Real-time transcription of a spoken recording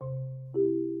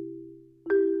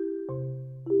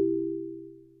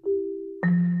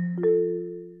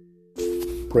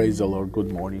Praise the Lord.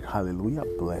 Good morning. Hallelujah.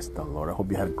 Bless the Lord. I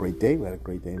hope you had a great day. We had a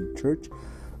great day in church.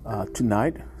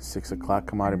 Tonight, 6 o'clock,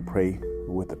 come out and pray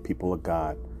with the people of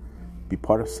God. Be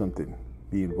part of something.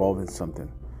 Be involved in something.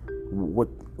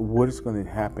 What is going to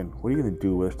happen? What are you going to do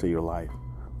the rest of your life?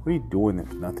 What are you doing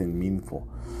if nothing meaningful?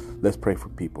 Let's pray for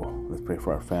people. Let's pray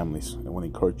for our families. I want to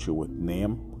encourage you with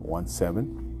Nahum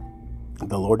 1:7.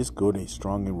 The Lord is good and He's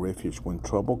strong in refuge. When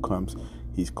trouble comes,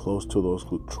 He's close to those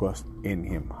who trust in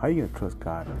Him. How are you going to trust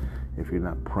God if you're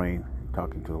not praying and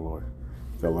talking to the Lord?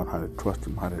 You got to learn how to trust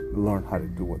Him, learn how to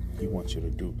do what He wants you to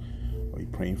do. Are you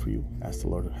praying for you? Ask the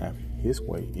Lord to have His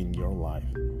way in your life.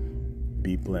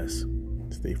 Be blessed.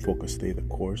 Stay focused. Stay the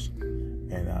course.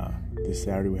 And this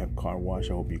Saturday we have car wash.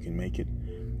 I hope you can make it.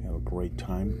 Have a great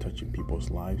time touching people's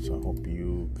lives. So I hope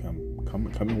you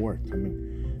come and work. Come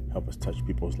and help us touch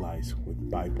people's lives with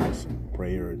Bibles and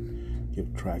prayer and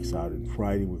give tracts out. And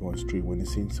Friday we're going street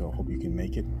witnessing, so I hope you can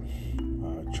make it.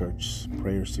 Church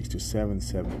prayer 6 to 7,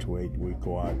 7 to 8. We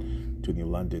go out to New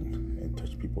London and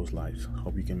touch people's lives.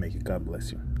 Hope you can make it. God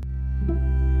bless you.